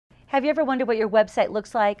Have you ever wondered what your website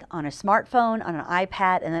looks like on a smartphone, on an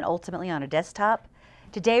iPad, and then ultimately on a desktop?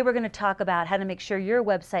 Today we're going to talk about how to make sure your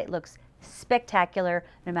website looks spectacular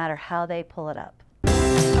no matter how they pull it up.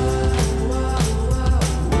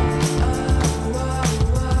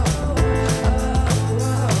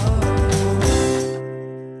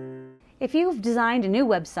 If you've designed a new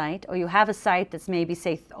website, or you have a site that's maybe,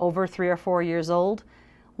 say, over 3 or 4 years old,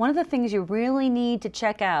 one of the things you really need to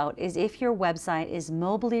check out is if your website is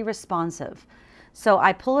mobilely responsive. So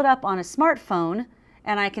I pull it up on a smartphone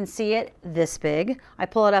and I can see it this big. I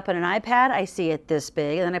pull it up on an iPad, I see it this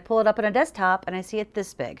big, and then I pull it up on a desktop and I see it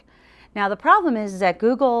this big. Now the problem is that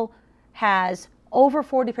Google has over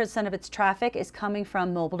 40% of its traffic is coming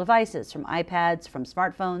from mobile devices, from iPads, from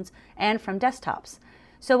smartphones, and from desktops.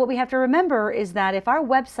 So what we have to remember is that if our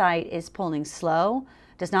website is pulling slow,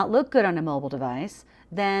 does not look good on a mobile device,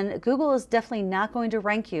 then Google is definitely not going to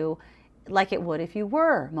rank you like it would if you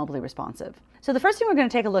were mobilely responsive. So the first thing we're going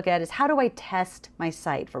to take a look at is how do I test my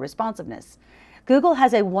site for responsiveness? Google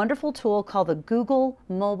has a wonderful tool called the Google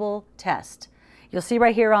Mobile Test. You'll see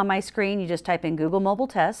right here on my screen, you just type in Google Mobile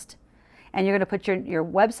Test, and you're going to put your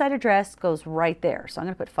website address goes right there. So I'm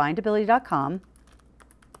going to put findability.com,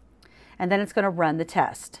 and then it's going to run the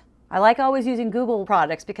test. I like always using Google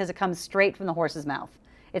products because it comes straight from the horse's mouth.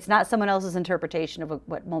 It's not someone else's interpretation of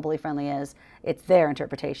what mobilely friendly is. It's their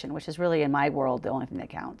interpretation, which is really, in my world, the only thing that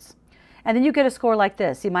counts. And then you get a score like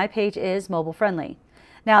this. See, my page is mobile friendly.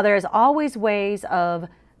 Now, there's always ways of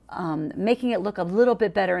making it look a little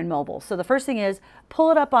bit better in mobile. So the first thing is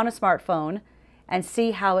pull it up on a smartphone and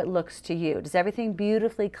see how it looks to you. Does everything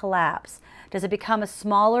beautifully collapse? Does it become a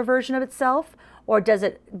smaller version of itself? Or do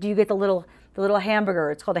you get the little hamburger?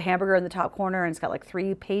 It's called a hamburger in the top corner, and it's got like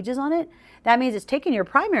 3 pages on it. That means it's taken your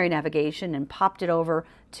primary navigation and popped it over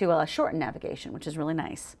to a shortened navigation, which is really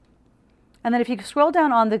nice. And then if you scroll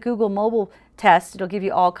down on the Google Mobile Test, it'll give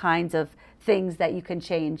you all kinds of things that you can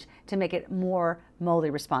change to make it more mobilely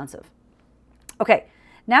responsive. Okay,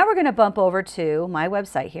 now we're going to bump over to my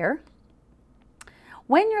website here.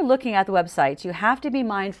 When you're looking at the websites, you have to be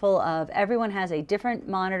mindful of everyone has a different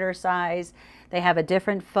monitor size, they have a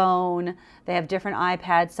different phone, they have different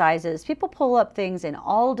iPad sizes. People pull up things in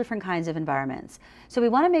all different kinds of environments. So we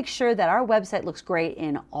want to make sure that our website looks great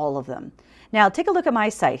in all of them. Now take a look at my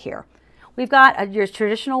site here. We've got your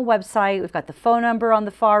traditional website, we've got the phone number on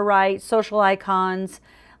the far right, social icons,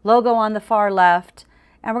 logo on the far left,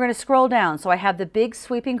 and we're going to scroll down. So I have the big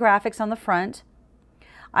sweeping graphics on the front.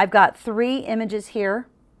 I've got 3 images here.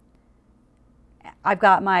 I've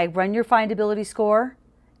got my Run Your Findability score,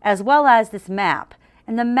 as well as this map.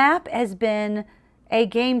 And the map has been a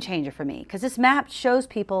game changer for me because this map shows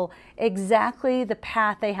people exactly the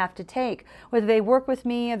path they have to take. Whether they work with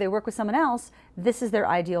me or they work with someone else, this is their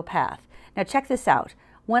ideal path. Now check this out.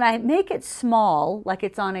 When I make it small, like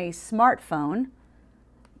it's on a smartphone,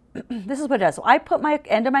 this is what it does. So I put my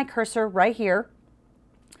end of my cursor right here,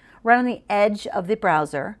 right on the edge of the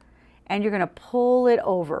browser, and you're going to pull it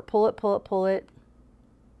over. Pull it, pull it, pull it.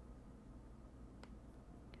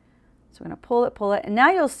 So we're going to pull it, pull it. And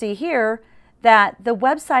now you'll see here that the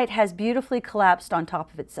website has beautifully collapsed on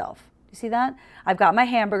top of itself. You see that? I've got my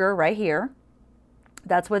hamburger right here.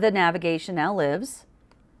 That's where the navigation now lives.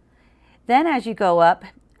 Then as you go up,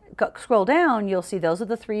 scroll down, you'll see those are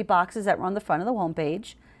the 3 boxes that were on the front of the home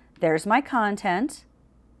page. There's my content.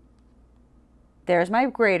 There's my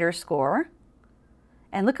grader score.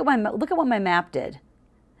 And look at what my map did.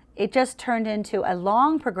 It just turned into a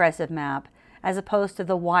long progressive map as opposed to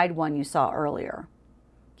the wide one you saw earlier.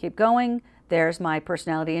 Keep going. There's my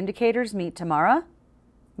personality indicators. Meet Tamara,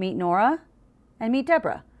 meet Nora, and meet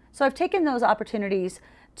Deborah. So I've taken those opportunities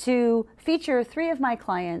to feature 3 of my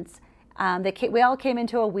clients. We all came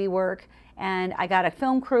into a WeWork, and I got a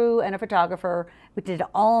film crew and a photographer. We did it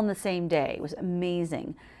all on the same day. It was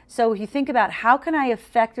amazing. So if you think about how can I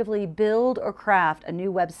effectively build or craft a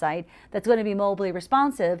new website that's going to be mobilely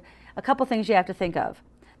responsive, a couple things you have to think of.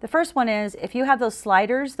 The first one is if you have those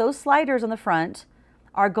sliders on the front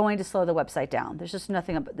are going to slow the website down. There's just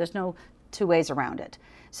there's no 2 ways around it.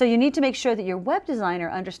 So you need to make sure that your web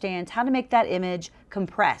designer understands how to make that image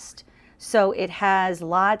compressed. So it has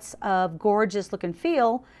lots of gorgeous look and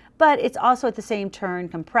feel, but it's also at the same turn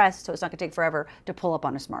compressed, so it's not going to take forever to pull up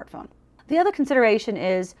on a smartphone. The other consideration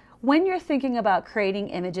is when you're thinking about creating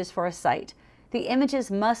images for a site, the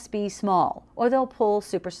images must be small or they'll pull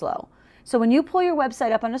super slow. So when you pull your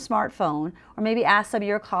website up on a smartphone, or maybe ask some of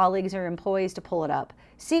your colleagues or employees to pull it up,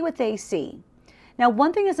 see what they see. Now,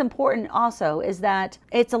 one thing that's important also is that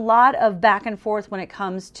it's a lot of back and forth when it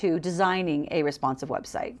comes to designing a responsive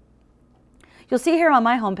website. You'll see here on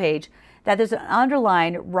my homepage that there's an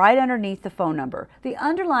underline right underneath the phone number. The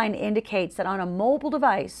underline indicates that on a mobile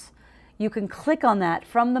device, you can click on that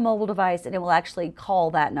from the mobile device and it will actually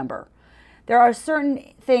call that number. There are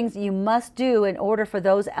certain things you must do in order for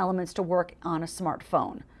those elements to work on a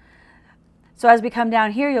smartphone. So as we come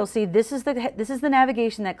down here, you'll see this is the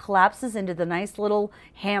navigation that collapses into the nice little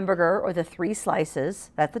hamburger or the 3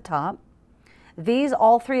 slices at the top.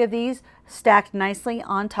 All 3 of these stacked nicely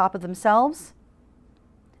on top of themselves.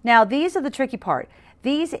 Now these are the tricky part.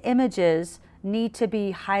 These images need to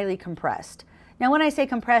be highly compressed. Now when I say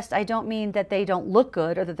compressed, I don't mean that they don't look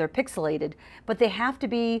good or that they're pixelated, but they have to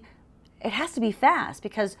be, it has to be fast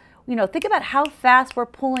because, you know, think about how fast we're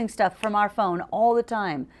pulling stuff from our phone all the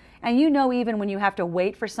time. And you know, even when you have to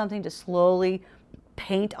wait for something to slowly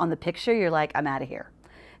paint on the picture, you're like, I'm out of here.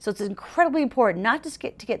 So it's incredibly important not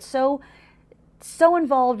to get so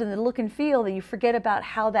involved in the look and feel that you forget about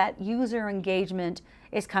how that user engagement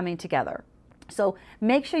is coming together. So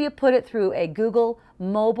make sure you put it through a Google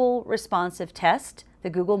mobile responsive test, the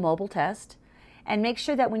Google mobile test, and make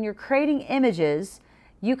sure that when you're creating images,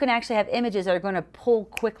 you can actually have images that are going to pull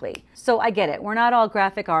quickly. So I get it, we're not all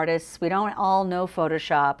graphic artists, we don't all know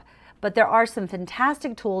Photoshop, but there are some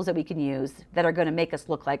fantastic tools that we can use that are going to make us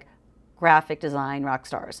look like graphic design rock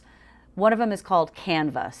stars. One of them is called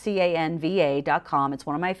Canva, canva.com. It's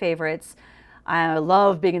one of my favorites. I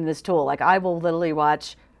love being in this tool. Like I will literally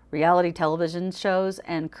watch reality television shows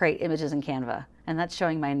and create images in Canva. And that's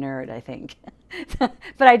showing my nerd, I think.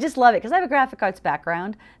 But I just love it because I have a graphic arts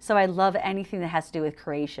background, so I love anything that has to do with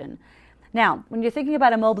creation. Now, when you're thinking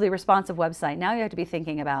about a mobily responsive website, now you have to be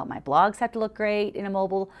thinking about my blogs have to look great in a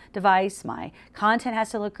mobile device, my content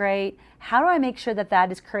has to look great. How do I make sure that that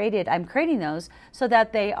is created? I'm creating those so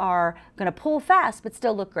that they are going to pull fast but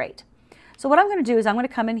still look great. So what I'm going to do is I'm going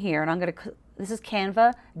to come in here and I'm going to, this is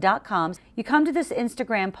canva.com. You come to this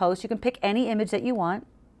Instagram post, you can pick any image that you want.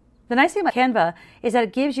 The nice thing about Canva is that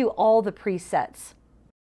it gives you all the presets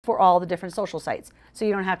for all the different social sites. So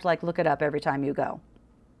you don't have to like look it up every time you go.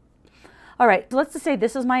 All right, so let's just say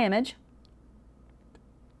this is my image.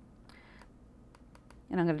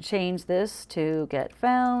 And I'm going to change this to get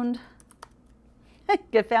found.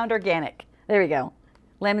 Get found organic. There we go.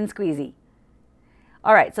 Lemon squeezy.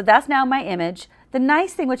 All right, so that's now my image. The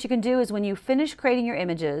nice thing, what you can do is when you finish creating your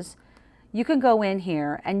images, you can go in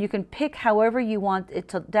here and you can pick however you want it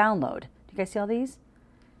to download. Do you guys see all these?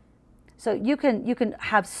 So you can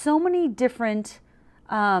have so many different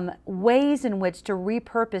ways in which to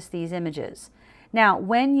repurpose these images. Now,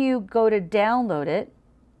 when you go to download it,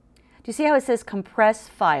 do you see how it says compress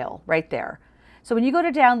file right there? So when you go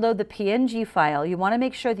to download the PNG file, you want to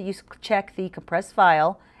make sure that you check the compress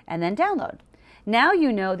file and then download. Now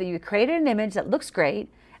you know that you created an image that looks great.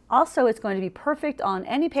 Also, it's going to be perfect on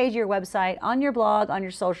any page of your website, on your blog, on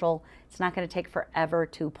your social. It's not going to take forever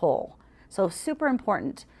to pull. So super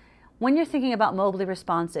important. When you're thinking about mobily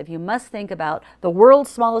responsive, you must think about the world's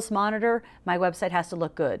smallest monitor, my website has to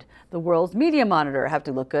look good. The world's medium monitor have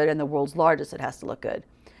to look good, and the world's largest, it has to look good.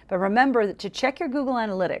 But remember to check your Google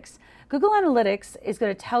Analytics. Google Analytics is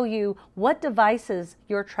going to tell you what devices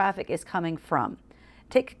your traffic is coming from.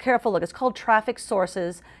 Take a careful look. It's called traffic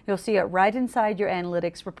sources. You'll see it right inside your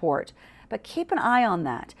analytics report. But keep an eye on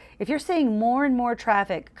that. If you're seeing more and more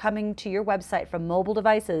traffic coming to your website from mobile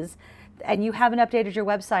devices, and you haven't updated your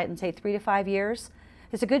website in, say, 3 to 5 years,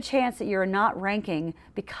 there's a good chance that you're not ranking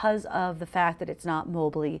because of the fact that it's not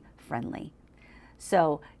mobily friendly.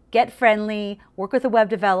 So get friendly, work with a web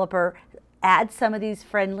developer, add some of these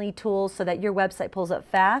friendly tools so that your website pulls up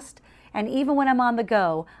fast. And even when I'm on the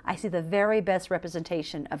go, I see the very best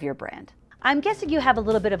representation of your brand. I'm guessing you have a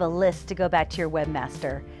little bit of a list to go back to your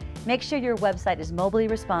webmaster. Make sure your website is mobily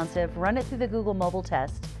responsive, run it through the Google mobile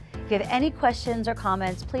test. If you have any questions or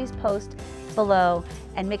comments, please post below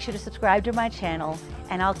and make sure to subscribe to my channel,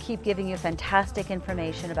 and I'll keep giving you fantastic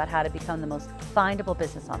information about how to become the most findable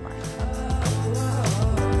business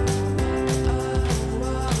online.